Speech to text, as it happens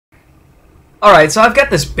Alright, so I've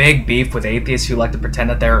got this big beef with atheists who like to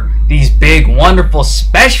pretend that they're these big, wonderful,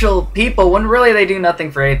 special people when really they do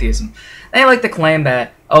nothing for atheism. They like to claim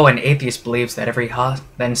that, oh, an atheist believes that that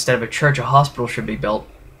instead of a church, a hospital should be built.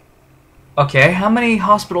 Okay, how many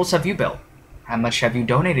hospitals have you built? How much have you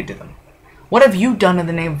donated to them? What have you done in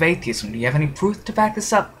the name of atheism? Do you have any proof to back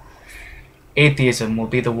this up? Atheism will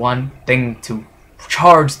be the one thing to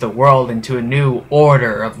charge the world into a new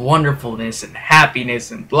order of wonderfulness and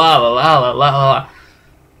happiness and blah blah blah blah blah blah.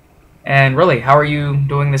 And really, how are you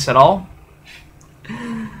doing this at all?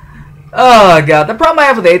 Oh god, the problem I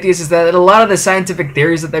have with atheists is that a lot of the scientific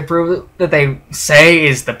theories that they say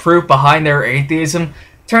is the proof behind their atheism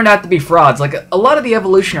turned out to be frauds. Like a lot of the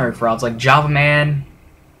evolutionary frauds, like Java Man,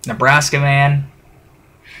 Nebraska Man.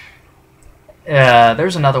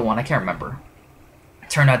 There's another one, I can't remember.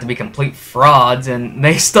 Turned out to be complete frauds, and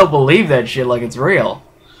they still believe that shit like it's real.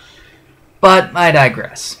 But I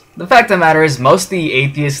digress. The fact of the matter is, most of the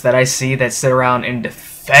atheists that I see that sit around and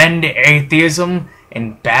defend atheism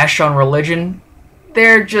and bash on religion,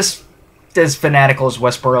 they're just as fanatical as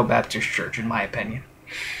Westboro Baptist Church, in my opinion.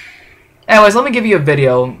 Anyways, let me give you a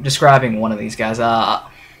video describing one of these guys. I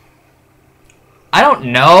don't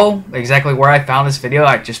know exactly where I found this video.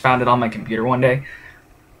 I just found it on my computer one day.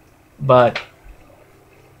 But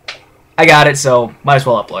I got it, so might as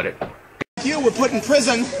well upload it. You were put in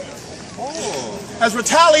prison as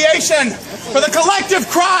retaliation for the collective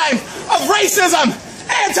crime of racism,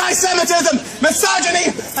 anti-Semitism, misogyny,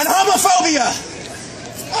 and homophobia.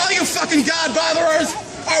 All you fucking God-botherers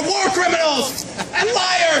are war criminals and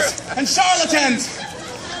liars and charlatans.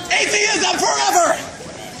 Atheism forever!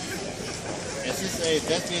 Is this a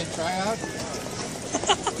lesbian tryout?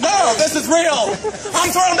 No, this is real.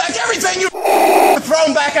 I'm throwing back everything you've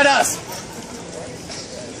thrown back at us.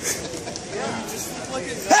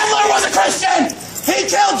 Hitler was a Christian. He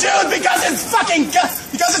killed Jews because his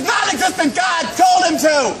non-existent God told him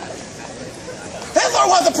to. Hitler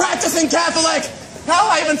was a practicing Catholic. Now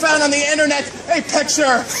I even found on the internet a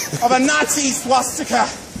picture of a Nazi swastika.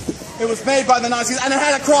 It was made by the Nazis, and it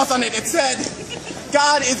had a cross on it. It said,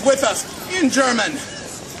 "God is with us," in German.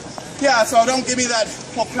 Yeah, so don't give me that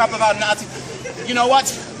whole crap about Nazis. You know what?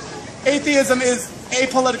 Atheism is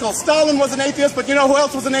apolitical. Stalin was an atheist, but you know who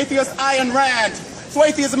else was an atheist? Ayn Rand. So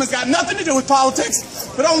atheism has got nothing to do with politics,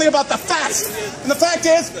 but only about the facts. And the fact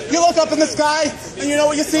is, you look up in the sky, and you know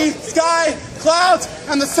what you see? Sky, clouds,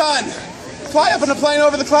 and the sun. Fly up in a plane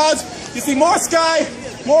over the clouds, you see more sky,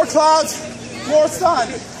 more clouds, more sun.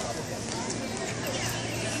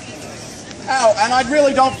 Ow, and I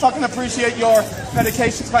really don't fucking appreciate your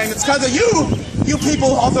medication claim. It's because of you. You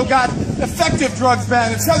people also got effective drugs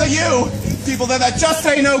banned. It's because of you people that just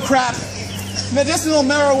say no crap. Medicinal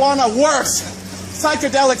marijuana works.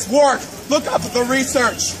 Psychedelics work. Look up the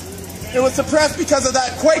research. It was suppressed because of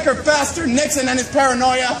that Quaker bastard Nixon and his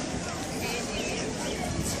paranoia.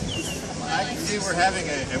 I can see we're having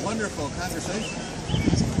a wonderful conversation.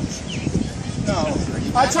 No.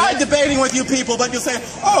 I tried debating with you people, but you'll say,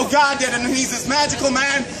 oh, God did it, and he's this magical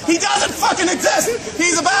man. He doesn't fucking exist.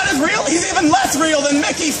 He's about as real, he's even less real than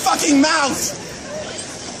Mickey fucking Mouse.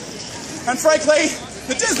 And frankly,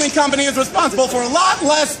 the Disney company is responsible for a lot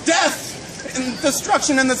less death and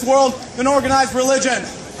destruction in this world than organized religion.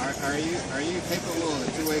 Are you capable of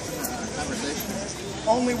a two-way conversation?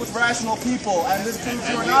 Only with rational people, and this proves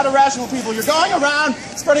you are not irrational people. You're going around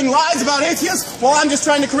spreading lies about atheists while I'm just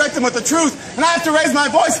trying to correct them with the truth, and I have to raise my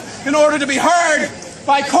voice in order to be heard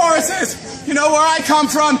by choruses. You know where I come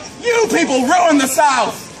from? You people ruined the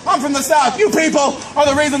South. I'm from the South. You people are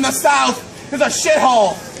the reason the South is a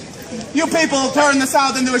shithole. You people turned the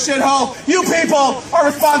South into a shithole. You people are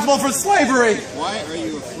responsible for slavery. Why are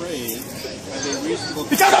you afraid of a reasonable...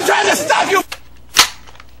 Because I'm trying to stop you!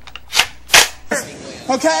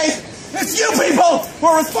 Okay? It's you people who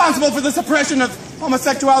are responsible for the suppression of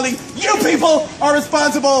homosexuality. You people are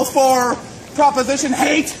responsible for proposition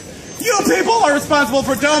hate. You people are responsible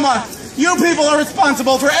for DOMA. You people are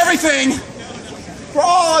responsible for everything. For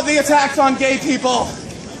all of the attacks on gay people.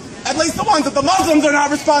 At least the ones that the Muslims are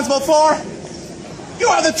not responsible for. You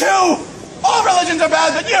are the two. All religions are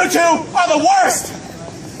bad, but you two are the worst.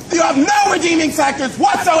 You have no redeeming factors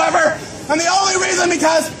whatsoever. And the only reason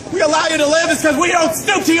because we allow you to live is because we don't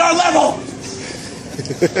stoop to your level.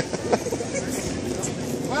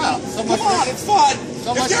 Well, so much Come on, it's fun.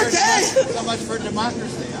 If you're gay. So much for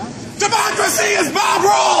democracy, huh? Democracy is Bob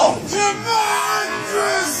Roll.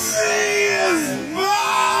 Democracy is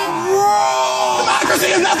Bob Roll. Democracy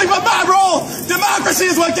is nothing but Bob Roll. Democracy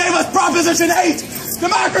is what gave us Proposition 8.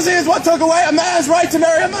 Democracy is what took away a man's right to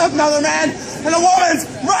marry another man and a woman's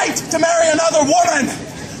right to marry another woman.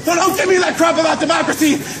 So don't give me that crap about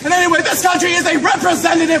democracy. And anyway, this country is a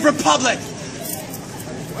representative republic.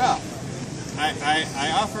 Well,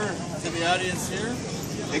 I offer to the audience here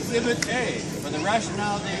Exhibit A for the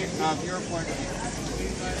rationality of your point of view.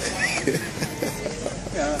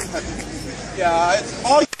 Yeah, it's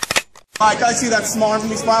all like I see that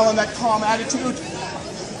smarmy smile and that calm attitude.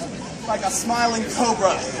 Like a smiling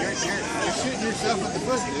cobra. You're shooting yourself in the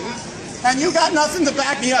foot, dude. And you got nothing to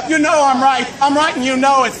back me up. You know I'm right. I'm right and you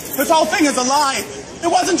know it. This whole thing is a lie. It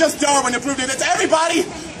wasn't just Darwin who proved it. It's everybody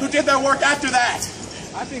who did their work after that.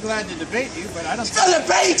 I'd be glad to debate you, but I don't think... The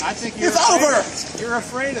debate! I think you're it's over! You're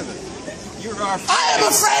afraid of it. You are afraid. I am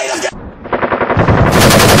afraid of...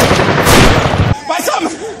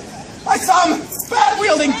 By some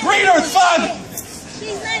bad-wielding breeder's son!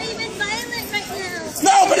 He's not even violent right now.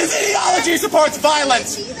 No, but his ideology supports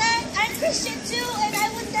violence. See that? I'm Christian too, and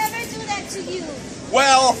I would never do that to you.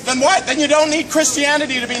 Well, then what? Then you don't need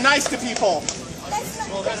Christianity to be nice to people.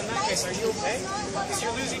 Well, then in that case, are you okay? Because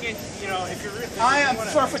you're losing it, you know, if you're... I am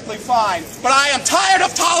perfectly fine, but I am tired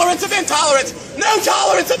of tolerance of intolerance. No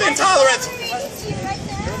tolerance of intolerance.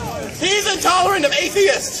 He's intolerant of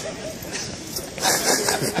atheists.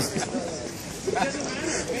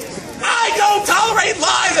 I don't tolerate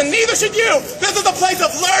lies, and neither should you. This is a place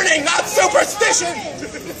of learning, not superstition.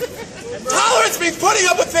 Tolerance means putting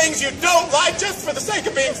up with things you don't like just for the sake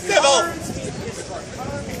of being civil.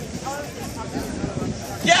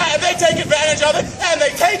 Yeah, and they take advantage of it, and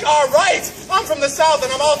they take our rights. I'm from the South,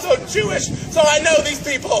 and I'm also Jewish, so I know these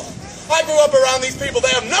people. I grew up around these people.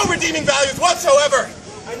 They have no redeeming values whatsoever.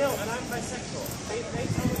 I know, and I'm bisexual. They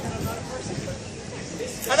tell me that I'm not a person.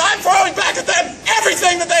 And I'm throwing back at them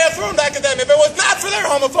everything that they have thrown back at them. If it was not for their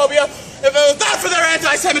homophobia, if it was not for their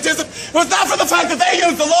anti-Semitism, if it was not for the fact that they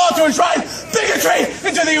used the law to enshrine bigotry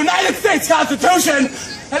into the United States Constitution,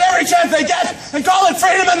 and every chance they get, and call it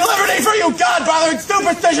freedom and liberty for you God-bothering,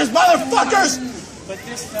 superstitious motherfuckers! But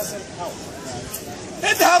this doesn't help.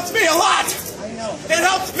 It helps me a lot! I know. It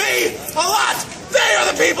helps me a lot! They are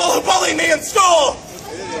the people who bully me in school!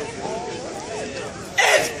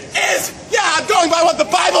 It is, yeah, I'm going by what the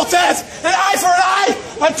Bible says, an eye for an eye,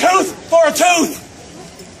 a tooth for a tooth!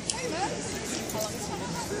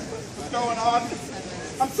 What's going on?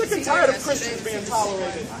 I'm sick and tired of Christians being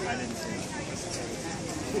tolerated.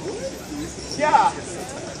 Yeah,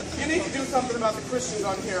 you need to do something about the Christians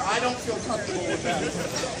on here. I don't feel comfortable with them.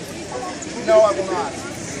 No, I will not.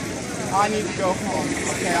 I need to go home.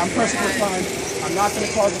 Okay, I'm perfectly fine. I'm not going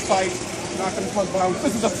to cause a fight. I'm not going to cause violence.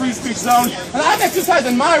 This is a free speech zone, and I'm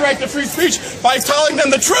exercising my right to free speech by telling them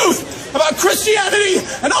the truth about Christianity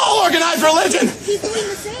and all organized religion. He's doing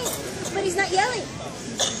the same, but he's not yelling.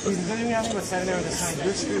 He's doing nothing but standing there with a sign.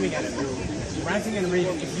 You're screaming at him. You're ranting and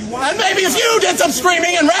raving. If you want... And maybe if you did some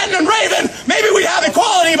screaming and ranting and raving, maybe we'd have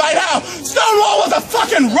equality by now. Stonewall was a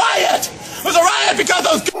fucking riot. It was a riot because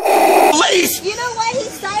those police. You know why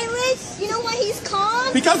he's silent? You know why he's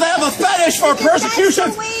calm? Because they have a fetish for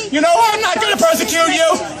persecution. You know I'm not going to persecute you,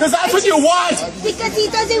 because that's what you want. Because he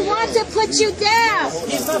doesn't want to put you down.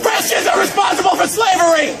 Christians are responsible for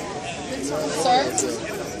slavery.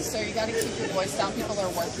 Sir, you got to keep your voice down. People are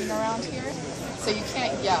working around here, so you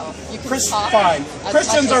can't yell. You can talk. Fine.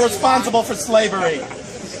 Christians are responsible for slavery.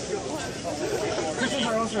 Christians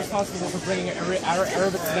are also responsible for bringing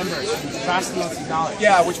Arabic members and vast amounts of knowledge.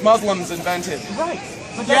 Yeah, which Muslims invented. Right.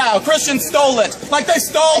 Yeah, Christians stole it. Like they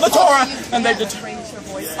stole the Torah, and they did.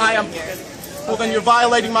 I am. Well, then you're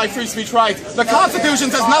violating my free speech rights. The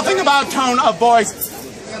Constitution says nothing about tone of voice.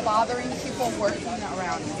 You're bothering people working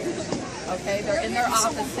around here. Okay, they're in their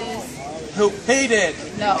offices. Who? He did.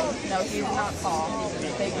 No, he did not call.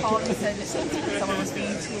 They called and said that someone was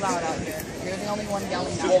being too loud out here. You're the only one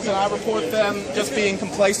yelling out. Well, can I report them just being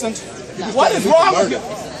complacent? No. What is wrong with you?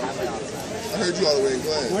 I heard you all the way in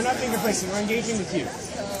class. We're not being complacent. We're engaging with you.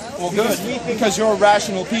 Well, good, because you're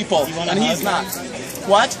rational people, and he's not.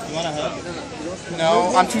 What? You want a hug?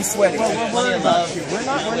 No, I'm too sweaty. We're not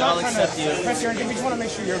trying to press your. We just want to make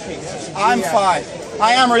sure you're okay. I'm fine.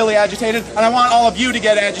 I am really agitated, and I want all of you to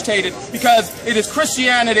get agitated, because it is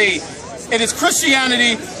Christianity. It is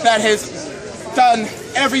Christianity that has done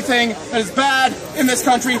everything that is bad in this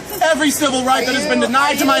country, every civil right that has been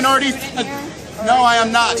denied to minorities. No, I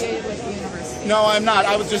am not. No, I'm not.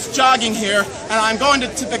 I was just jogging here, and I'm going to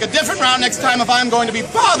take a different route next time if I'm going to be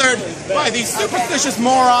bothered by these superstitious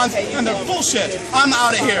morons and their bullshit. I'm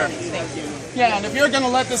out of here. Yeah, and if you're going to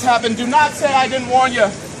let this happen, do not say I didn't warn you.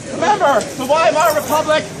 Remember, the Weimar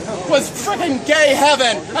Republic was freaking gay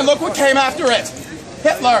heaven, and look what came after it.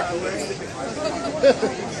 Hitler.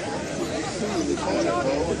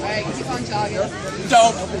 Alright, keep on jogging.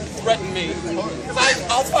 Don't threaten me.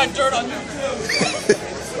 I'll find dirt on you.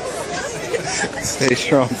 Stay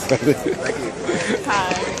strong, brother.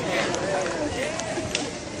 Hi.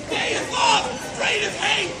 Gay is love, straight is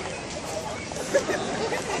hate.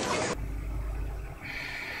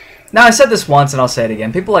 Now, I said this once and I'll say it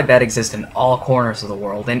again. People like that exist in all corners of the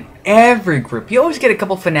world, in every group. You always get a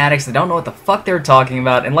couple fanatics that don't know what the fuck they're talking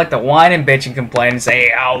about and like to whine and bitch and complain and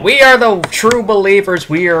say, oh, we are the true believers,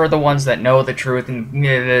 we are the ones that know the truth,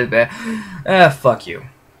 and fuck you.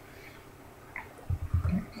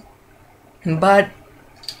 But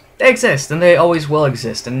they exist, and they always will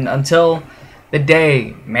exist, and until the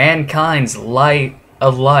day mankind's light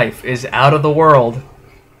of life is out of the world,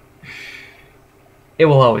 it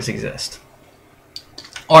will always exist.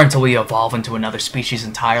 Or until we evolve into another species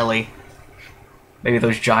entirely. Maybe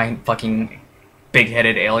those giant fucking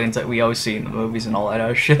big-headed aliens that we always see in the movies and all that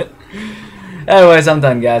other shit. Anyways, I'm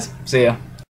done, guys. See ya.